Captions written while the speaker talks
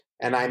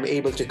and I'm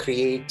able to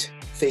create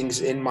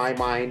things in my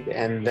mind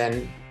and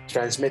then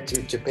transmit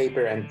to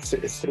paper, and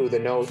through the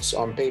notes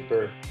on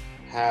paper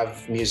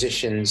have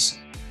musicians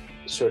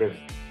sort of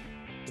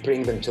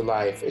bring them to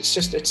life. It's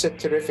a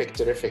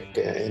terrific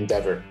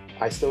endeavor.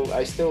 I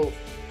still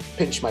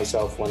pinch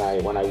myself when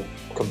I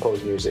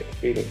compose music,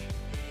 really.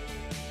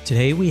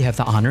 Today we have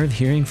the honor of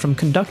hearing from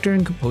conductor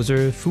and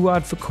composer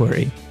Fouad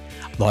Fakhouri.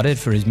 Lauded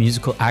for his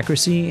musical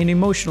accuracy and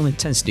emotional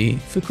intensity,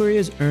 Fakhouri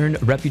has earned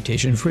a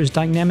reputation for his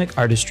dynamic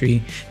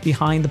artistry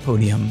behind the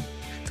podium.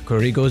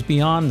 Fakhouri goes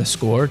beyond the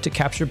score to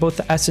capture both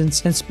the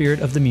essence and spirit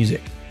of the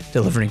music,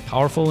 delivering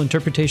powerful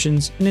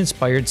interpretations and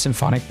inspired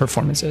symphonic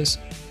performances.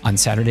 On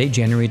Saturday,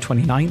 January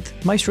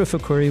 29th, Maestro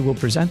Fakhouri will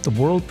present the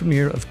world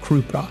premiere of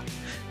Krupra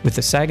with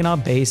the Saginaw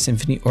Bay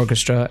Symphony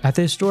Orchestra at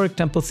the historic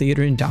Temple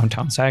Theatre in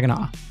downtown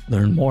Saginaw.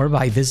 Learn more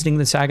by visiting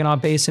the Saginaw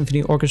Bay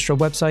Symphony Orchestra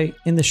website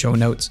in the show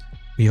notes.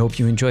 We hope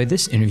you enjoyed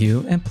this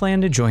interview and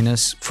plan to join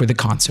us for the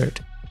concert.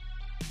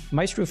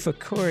 Maestro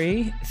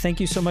Fakhouri,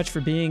 thank you so much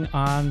for being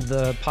on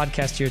the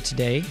podcast here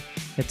today.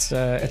 It's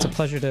a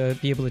pleasure to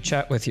be able to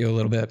chat with you a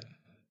little bit.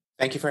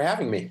 Thank you for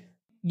having me.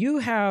 You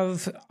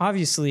have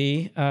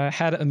obviously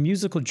had a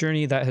musical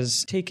journey that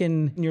has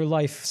taken your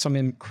life some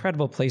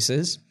incredible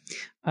places.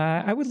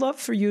 I would love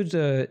for you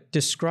to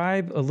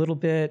describe a little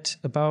bit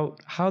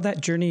about how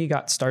that journey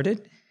got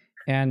started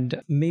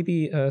and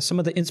maybe some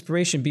of the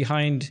inspiration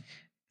behind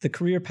the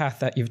career path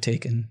that you've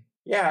taken.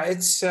 Yeah,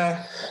 it's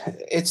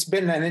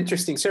been an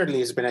interesting,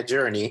 certainly it's been a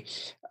journey.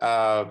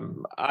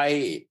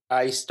 I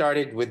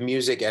started with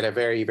music at a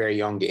very, very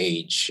young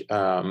age.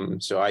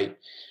 So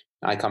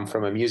I come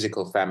from a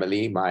musical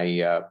family.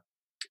 My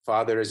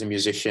father is a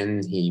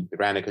musician. He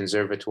ran a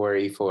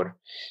conservatory for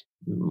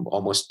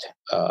almost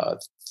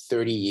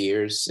 30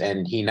 years,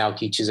 and he now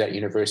teaches at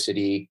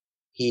university.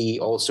 He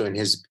also,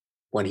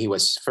 when he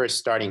was first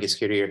starting his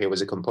career, he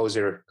was a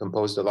composer,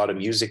 composed a lot of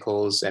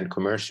musicals and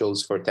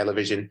commercials for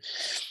television.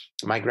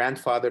 My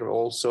grandfather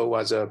also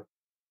was a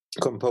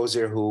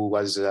composer who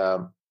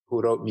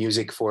wrote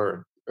music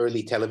for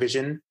early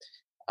television.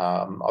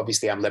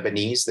 Obviously, I'm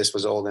Lebanese. This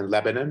was all in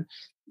Lebanon.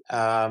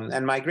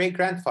 And my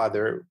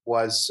great-grandfather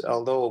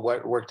although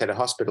worked at a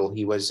hospital,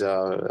 he was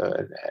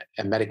a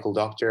medical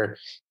doctor.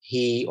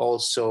 He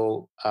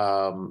also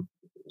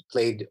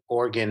played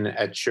organ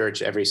at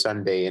church every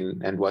Sunday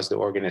and was the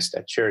organist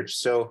at church.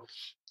 So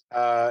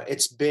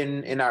it's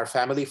been in our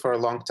family for a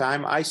long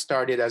time. I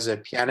started as a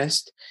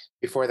pianist.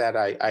 Before that,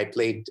 I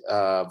played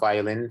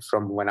violin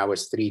from when I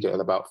was 3 to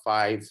about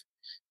 5.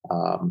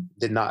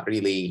 Did not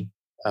really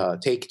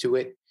take to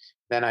it.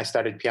 Then I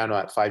started piano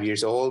at 5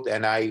 years old,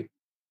 and I,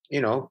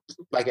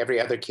 like every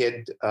other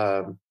kid,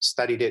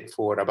 studied it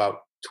for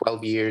about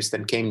 12 years,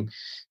 then came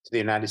to the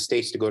United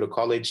States to go to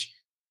college,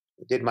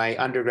 did my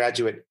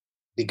undergraduate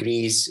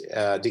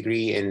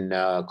degree in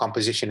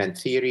composition and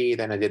theory.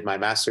 Then I did my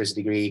master's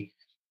degree.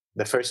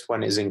 The first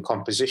one is in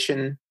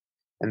composition,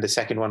 and the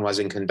second one was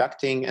in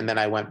conducting. And then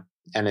I went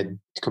and I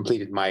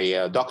completed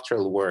my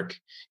doctoral work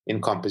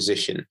in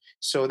composition.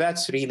 So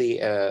that's really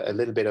a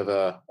little bit of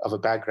a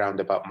background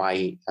about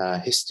my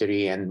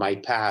history and my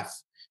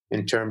path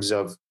in terms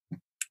of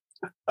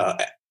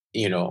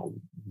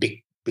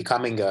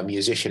becoming a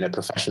musician, a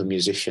professional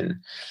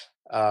musician.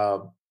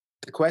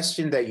 The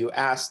question that you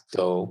asked,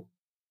 though,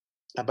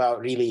 about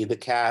really the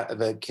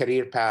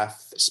career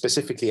path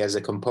specifically as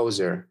a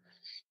composer,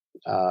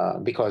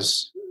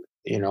 because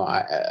in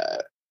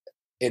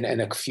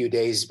a few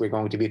days we're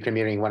going to be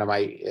premiering one of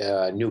my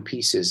new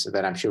pieces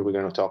that I'm sure we're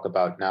going to talk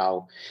about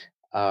now.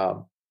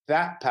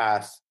 That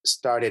path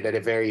started at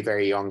a very,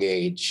 very young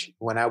age.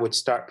 When I would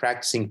start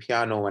practicing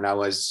piano when I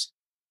was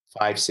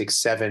 5, 6,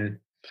 7,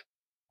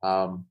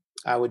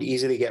 I would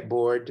easily get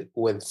bored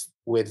with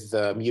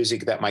the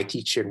music that my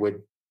teacher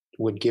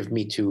would give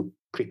me to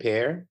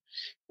prepare,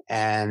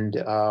 and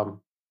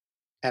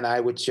I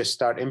would just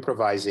start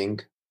improvising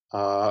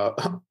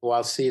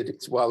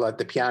while at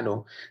the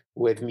piano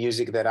with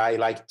music that I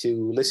like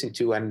to listen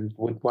to and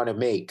would want to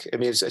make. I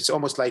mean, it's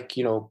almost like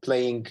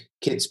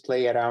kids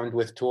play around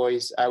with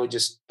toys. I would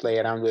just play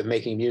around with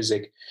making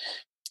music,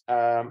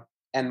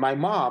 and my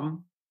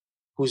mom,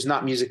 who's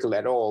not musical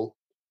at all,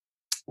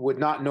 would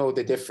not know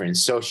the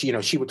difference. So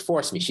she would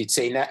force me. She'd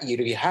say,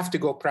 you have to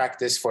go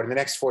practice for the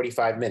next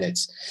 45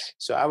 minutes.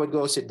 So I would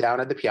go sit down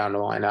at the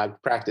piano and I'd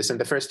practice. And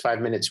the first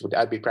 5 minutes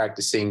I'd be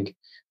practicing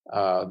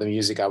the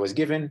music I was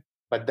given,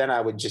 but then I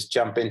would just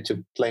jump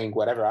into playing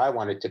whatever I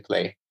wanted to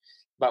play.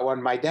 But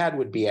when my dad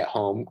would be at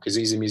home, because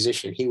he's a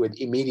musician, he would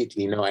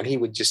immediately know, and he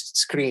would just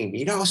scream,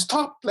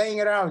 stop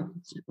playing around,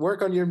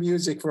 work on your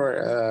music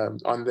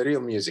on the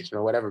real music,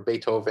 whatever,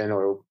 Beethoven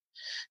or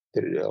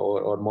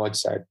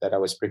Mozart that I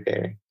was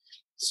preparing.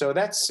 So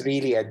that's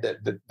really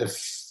the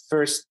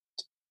first,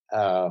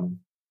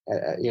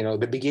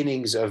 the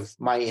beginnings of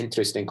my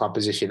interest in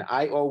composition.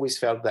 I always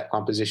felt that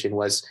composition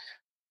was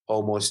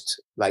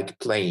almost like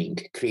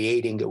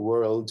creating a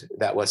world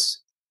that was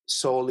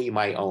solely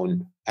my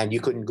own, and you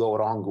couldn't go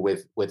wrong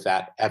with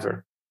that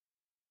ever.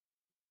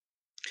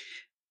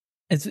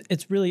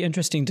 It's really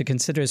interesting to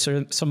consider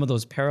some of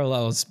those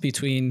parallels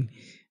between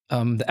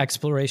the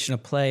exploration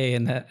of play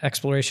and the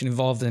exploration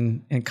involved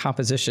in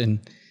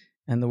composition,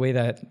 and the way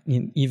that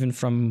even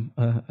from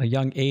a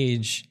young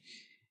age,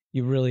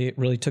 you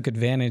really took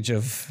advantage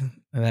of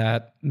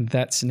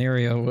that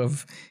scenario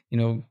of,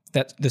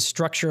 that the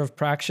structure of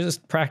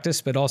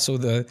practice, but also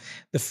the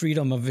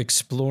freedom of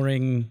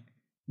exploring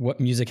what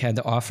music had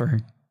to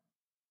offer.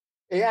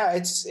 Yeah,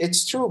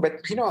 it's true,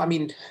 but I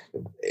mean,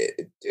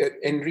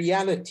 in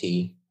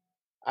reality,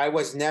 I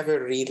was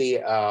never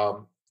really,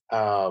 um,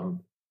 a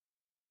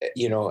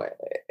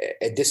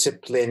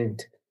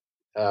disciplined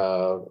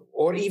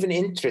or even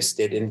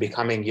interested in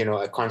becoming,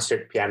 a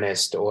concert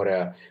pianist or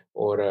a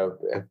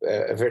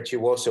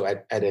virtuoso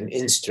at an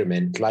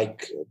instrument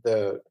like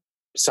the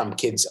some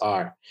kids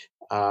are.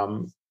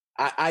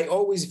 I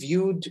always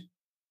viewed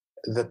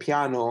the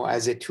piano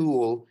as a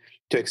tool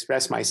to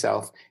express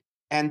myself,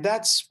 and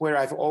that's where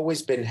I've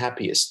always been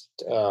happiest.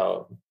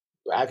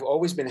 I've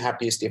always been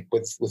happiest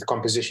with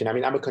composition. I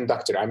mean, I'm a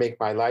conductor. I make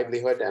my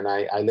livelihood, and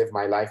I live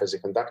my life as a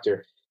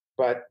conductor.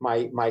 But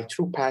my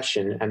true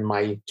passion and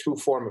my true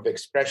form of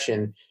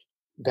expression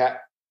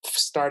that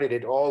started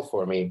it all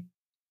for me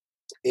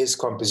is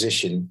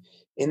composition.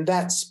 In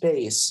that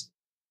space,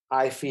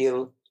 I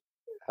feel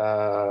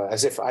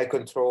as if I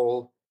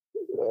control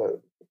uh,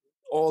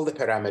 all the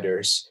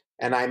parameters,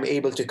 and I'm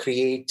able to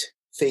create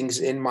things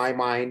in my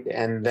mind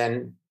and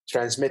then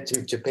transmit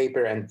them to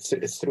paper, and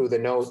through the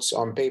notes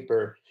on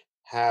paper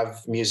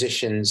have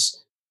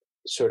musicians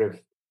sort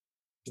of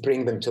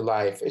bring them to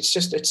life. It's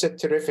a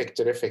terrific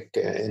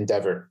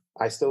endeavor.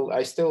 I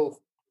still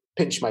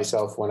pinch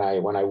myself when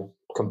I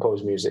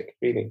compose music,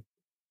 really.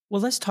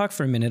 Well, let's talk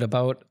for a minute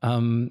about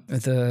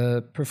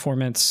the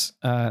performance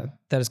that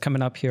is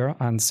coming up here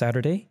on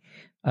Saturday,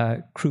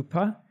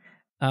 Krupa.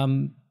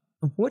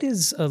 What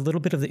is a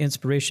little bit of the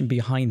inspiration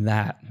behind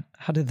that?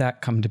 How did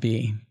that come to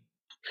be?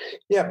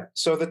 Yeah.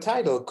 So the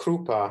title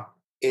Krupa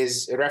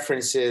is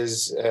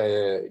references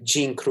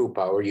Gene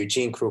Krupa, or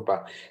Eugene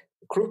Krupa.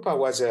 Krupa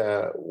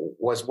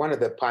was one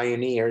of the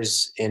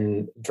pioneers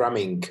in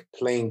drumming,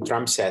 playing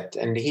drum set,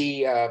 and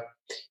he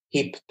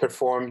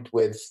performed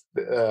with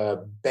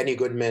Benny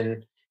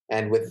Goodman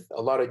and with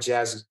a lot of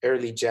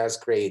early jazz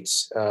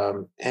greats.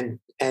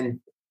 And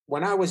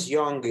when I was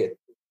young,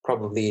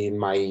 probably in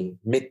my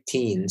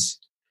mid-teens,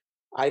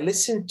 I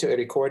listened to a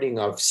recording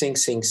of "Sing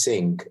Sing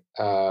Sing,"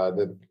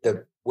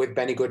 the with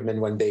Benny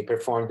Goodman when they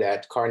performed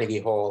at Carnegie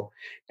Hall,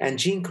 and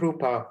Gene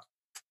Krupa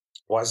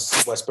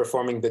was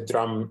performing the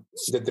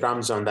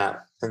drums on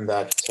that in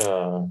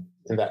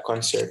that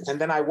concert.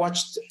 And then I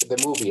watched the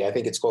movie. I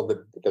think it's called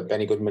the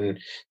Benny Goodman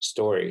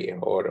Story,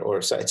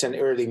 or so. It's an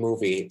early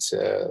movie. It's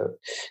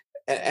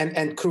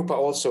and Krupa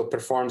also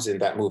performs in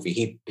that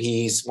movie.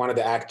 He's one of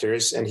the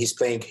actors, and he's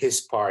playing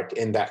his part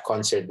in that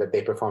concert that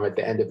they perform at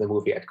the end of the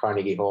movie at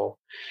Carnegie Hall.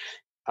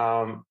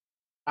 Um,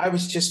 I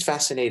was just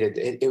fascinated.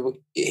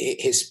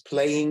 His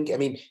playing. I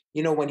mean,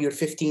 when you're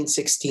 15,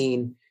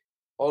 16,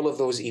 all of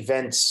those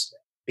events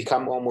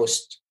become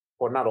almost,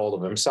 or not all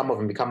of them, some of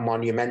them become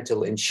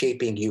monumental in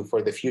shaping you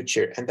for the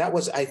future. And that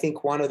was, I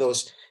think, one of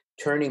those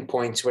turning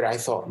points where I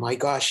thought, my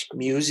gosh,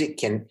 music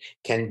can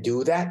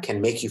do that,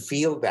 can make you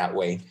feel that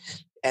way.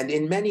 And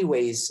in many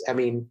ways, I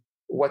mean,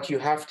 what you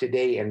have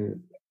today,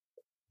 and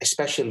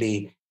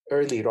especially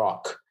early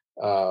rock,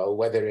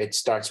 whether it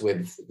starts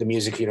with the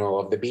music,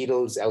 of the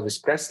Beatles,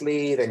 Elvis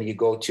Presley, then you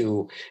go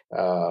to,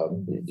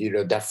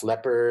 Def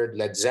Leppard,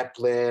 Led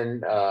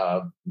Zeppelin,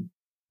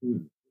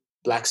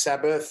 Black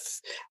Sabbath,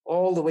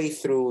 all the way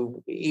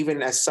through,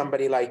 even as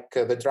somebody like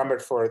the drummer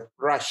for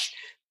Rush,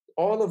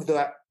 all of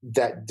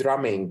that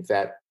drumming,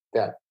 that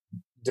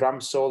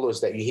drum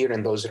solos that you hear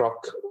in those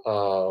rock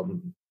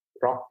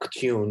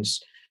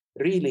tunes,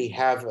 really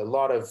have a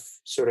lot of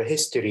sort of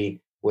history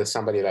with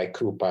somebody like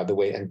Krupa, the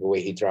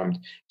way he drummed.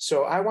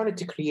 So I wanted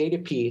to create a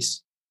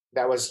piece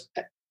that was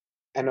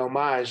an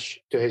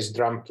homage to his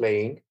drum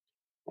playing,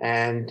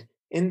 and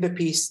in the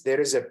piece there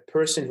is a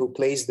person who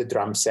plays the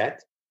drum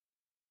set,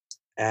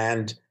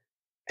 and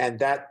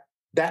that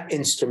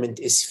instrument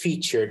is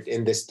featured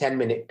in this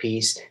 10-minute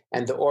piece,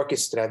 and the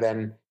orchestra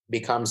then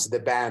becomes the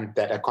band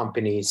that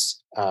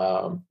accompanies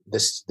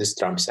this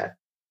drum set.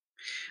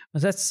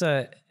 Well, it's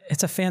a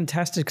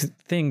fantastic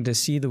thing to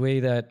see the way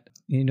that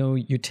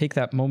you take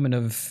that moment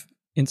of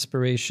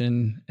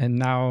inspiration, and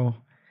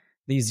now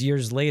these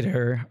years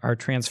later are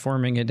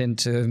transforming it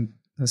into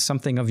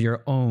something of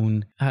your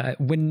own.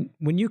 When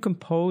you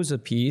compose a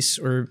piece,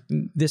 or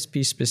this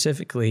piece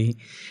specifically,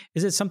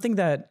 is it something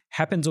that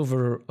happens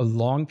over a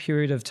long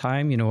period of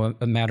time,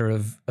 a matter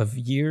of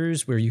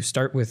years, where you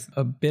start with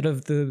a bit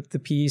of the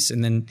piece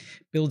and then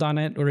build on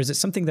it? Or is it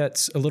something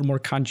that's a little more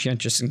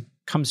conscientious and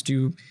comes to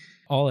you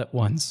all at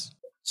once?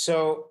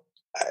 So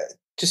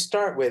to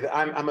start with,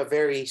 I'm a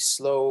very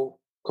slow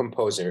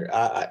composer.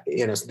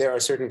 There are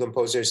certain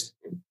composers,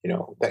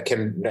 that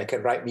can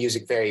write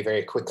music very,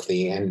 very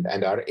quickly,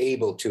 and are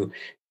able to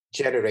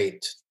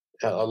generate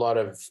a lot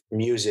of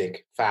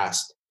music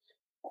fast.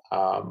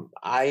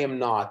 I am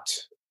not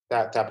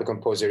that type of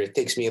composer. It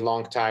takes me a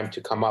long time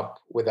to come up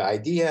with the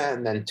idea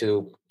and then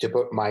to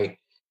put my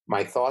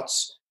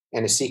thoughts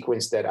in a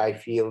sequence that I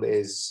feel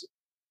is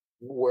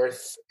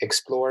worth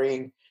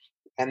exploring.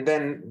 And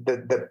then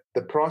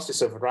the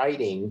process of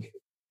writing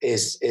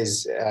is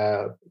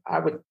I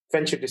would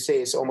venture to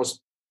say it's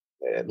almost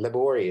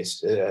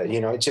laborious.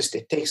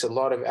 It takes a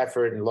lot of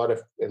effort and a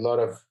lot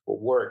of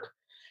work.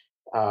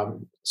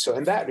 So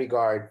in that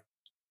regard,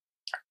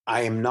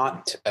 I am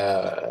not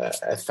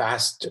a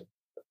fast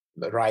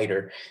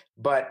writer,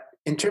 but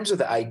in terms of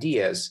the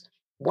ideas,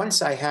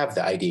 once I have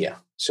the idea,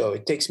 so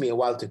it takes me a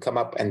while to come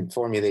up and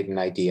formulate an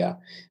idea.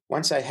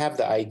 Once I have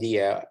the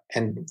idea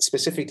and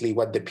specifically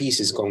what the piece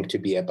is going to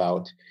be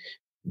about,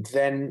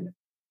 then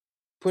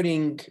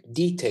putting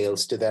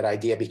details to that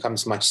idea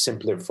becomes much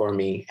simpler for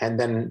me. And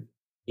then,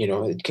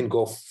 it can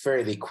go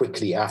fairly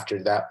quickly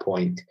after that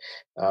point.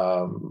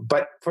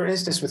 But for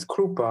instance, with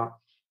Krupa,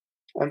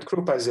 and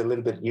Krupa is a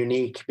little bit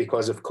unique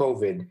because of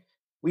COVID.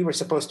 We were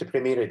supposed to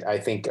premiere it, I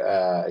think,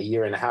 a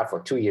year and a half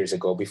or 2 years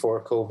ago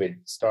before COVID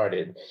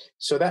started.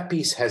 So that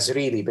piece has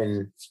really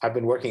I've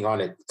been working on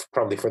it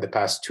probably for the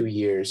past 2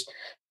 years.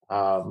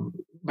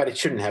 But it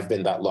shouldn't have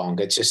been that long.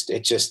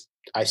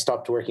 I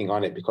stopped working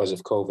on it because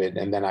of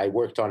COVID. And then I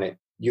worked on it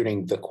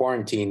during the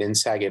quarantine in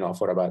Saginaw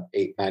for about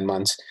 8-9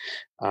 months.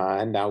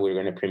 And now we're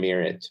going to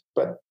premiere it.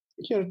 But,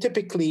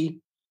 typically,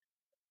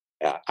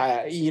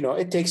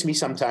 it takes me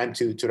some time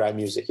to write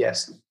music.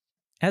 Yes.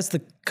 As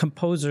the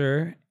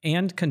composer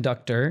and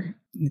conductor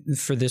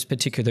for this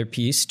particular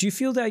piece, do you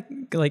feel that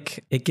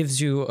like it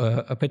gives you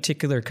a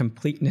particular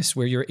completeness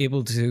where you're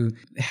able to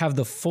have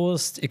the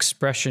fullest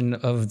expression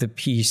of the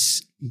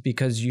piece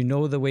because you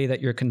know the way that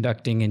you're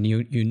conducting and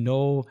you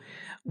know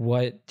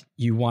what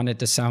you want it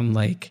to sound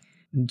like?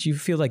 Do you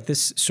feel like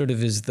this sort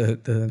of is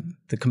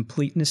the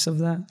completeness of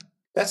that?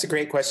 That's a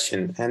great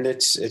question. And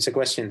it's a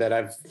question that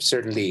I've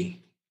certainly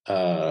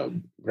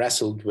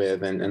wrestled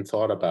with and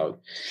thought about.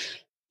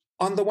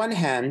 On the one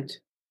hand,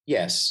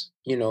 yes,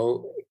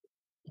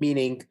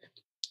 meaning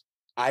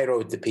I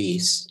wrote the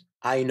piece.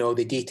 I know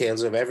the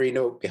details of every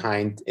note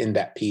behind in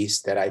that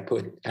piece that I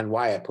put and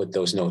why I put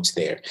those notes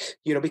there.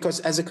 Because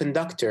as a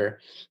conductor,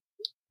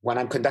 when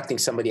I'm conducting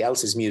somebody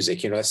else's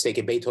music, let's take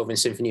a Beethoven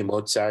symphony,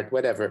 Mozart,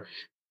 whatever,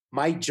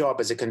 my job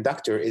as a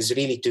conductor is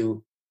really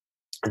to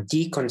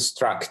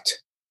deconstruct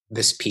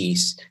this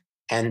piece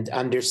and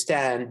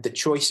understand the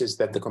choices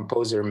that the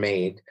composer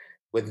made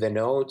with the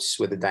notes,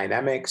 with the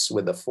dynamics,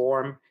 with the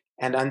form,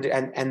 and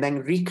then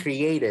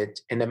recreate it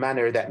in a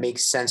manner that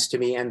makes sense to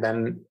me and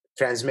then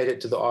transmit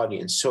it to the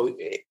audience. So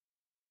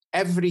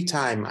every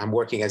time I'm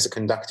working as a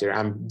conductor,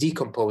 I'm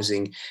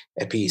decomposing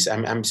a piece.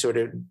 I'm sort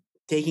of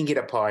taking it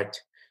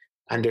apart,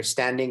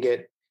 understanding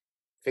it,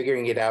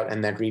 figuring it out,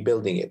 and then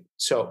rebuilding it.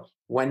 So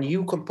when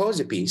you compose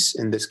a piece,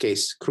 in this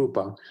case,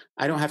 Krupa,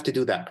 I don't have to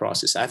do that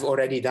process. I've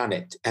already done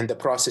it. And the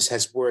process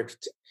has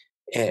worked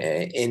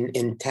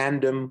in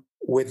tandem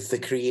with the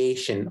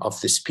creation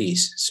of this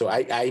piece. So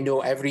I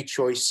know every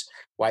choice,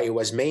 why it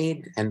was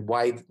made and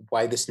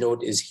why this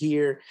note is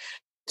here.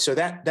 So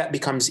that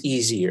becomes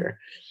easier.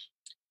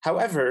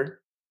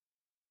 However,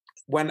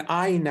 when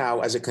I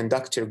now, as a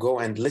conductor, go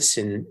and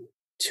listen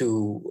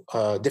to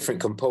different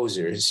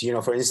composers,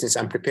 for instance,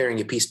 I'm preparing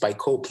a piece by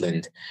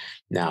Copland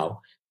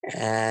now,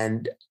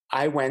 and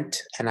I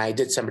went and I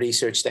did some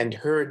research and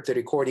heard the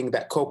recording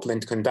that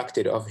Copland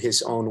conducted of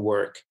his own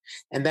work,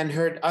 and then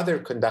heard other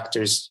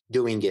conductors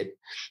doing it.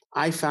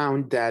 I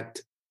found that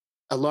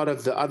a lot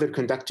of the other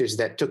conductors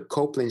that took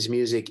Copland's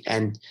music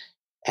and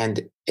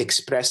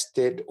expressed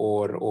it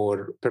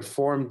or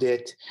performed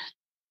it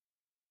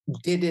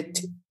did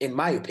it, in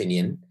my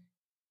opinion,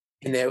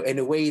 in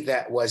a way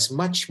that was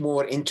much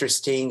more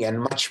interesting and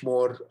much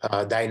more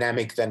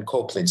dynamic than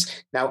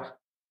Copland's. Now,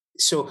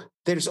 so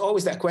there's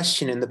always that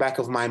question in the back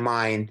of my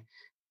mind,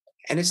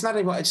 and it's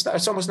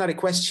almost not a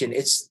question.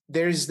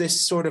 There's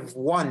this sort of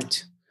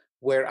want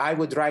where I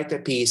would write a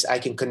piece, I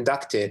can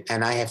conduct it,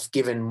 and I have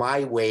given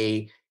my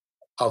way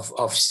of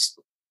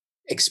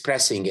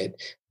expressing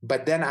it.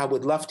 But then I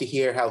would love to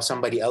hear how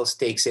somebody else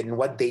takes it and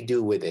what they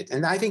do with it.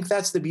 And I think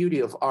that's the beauty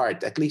of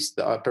art, at least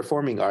the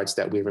performing arts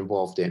that we're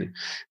involved in,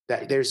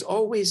 that there's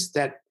always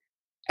that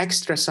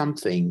extra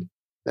something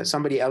that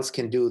somebody else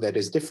can do that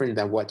is different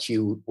than what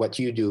you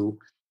do.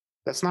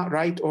 That's not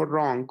right or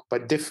wrong,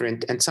 but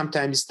different. And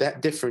sometimes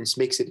that difference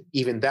makes it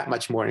even that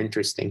much more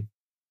interesting.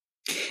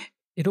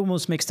 It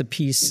almost makes the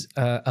piece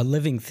a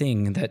living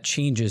thing that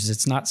changes.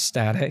 It's not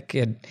static.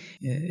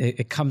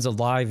 It comes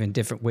alive in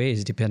different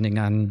ways depending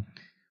on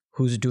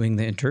who's doing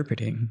the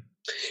interpreting.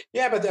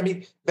 Yeah, but I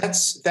mean,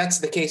 that's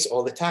the case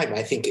all the time.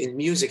 I think in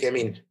music,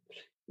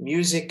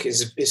 music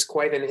is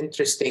quite an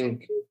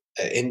interesting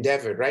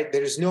endeavor, right?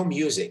 There is no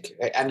music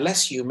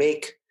unless you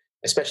make,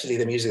 especially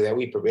the music that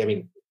we,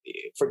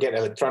 forget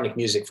electronic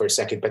music for a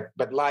second,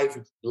 but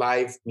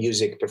live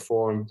music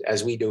performed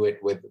as we do it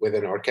with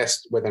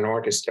an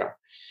orchestra.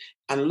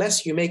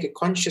 Unless you make a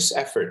conscious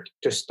effort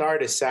to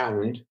start a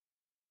sound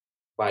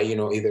by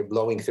either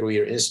blowing through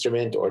your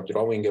instrument or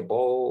throwing a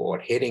bow or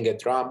hitting a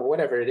drum or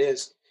whatever it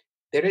is,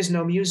 there is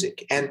no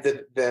music. And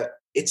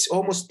it's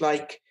almost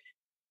like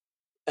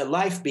a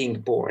life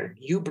being born.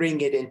 You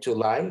bring it into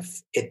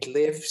life, it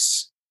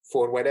lives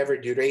for whatever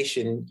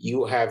duration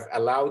you have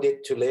allowed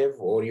it to live,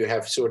 or you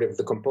have sort of,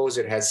 the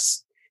composer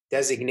has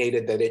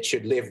designated that it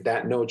should live,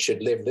 that note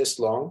should live this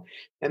long,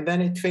 and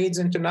then it fades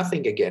into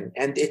nothing again.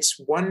 And it's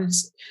one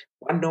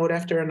note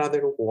after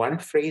another, one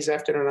phrase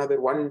after another,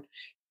 one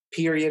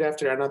period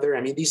after another.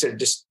 I mean, these are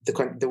just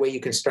the way you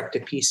construct a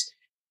piece.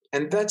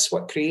 And that's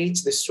what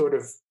creates this sort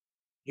of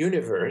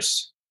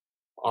universe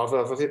of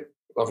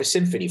a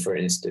symphony, for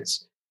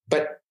instance.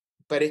 But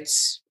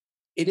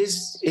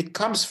it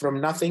comes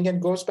from nothing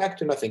and goes back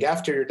to nothing.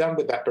 After you're done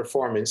with that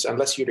performance,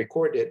 unless you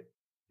record it,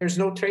 there's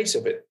no trace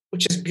of it,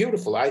 which is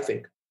beautiful, I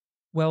think.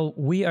 Well,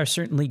 we are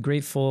certainly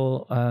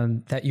grateful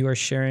that you are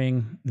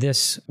sharing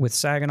this with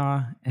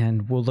Saginaw,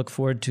 and we'll look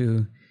forward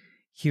to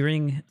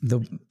hearing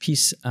the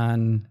piece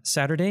on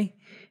Saturday.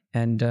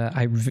 And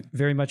I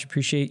very much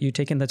appreciate you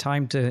taking the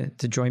time to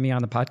join me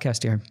on the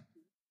podcast here.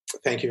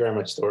 Thank you very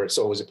much, Thor. It's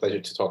always a pleasure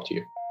to talk to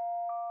you.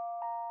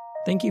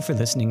 Thank you for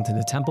listening to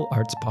the Temple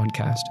Arts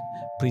Podcast.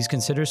 Please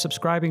consider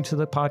subscribing to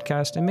the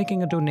podcast and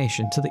making a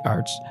donation to the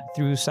arts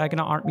through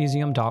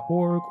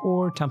SaginawArtMuseum.org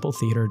or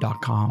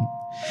TempleTheater.com.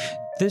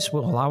 This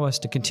will allow us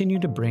to continue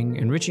to bring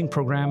enriching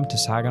programming to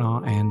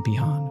Saginaw and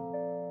beyond.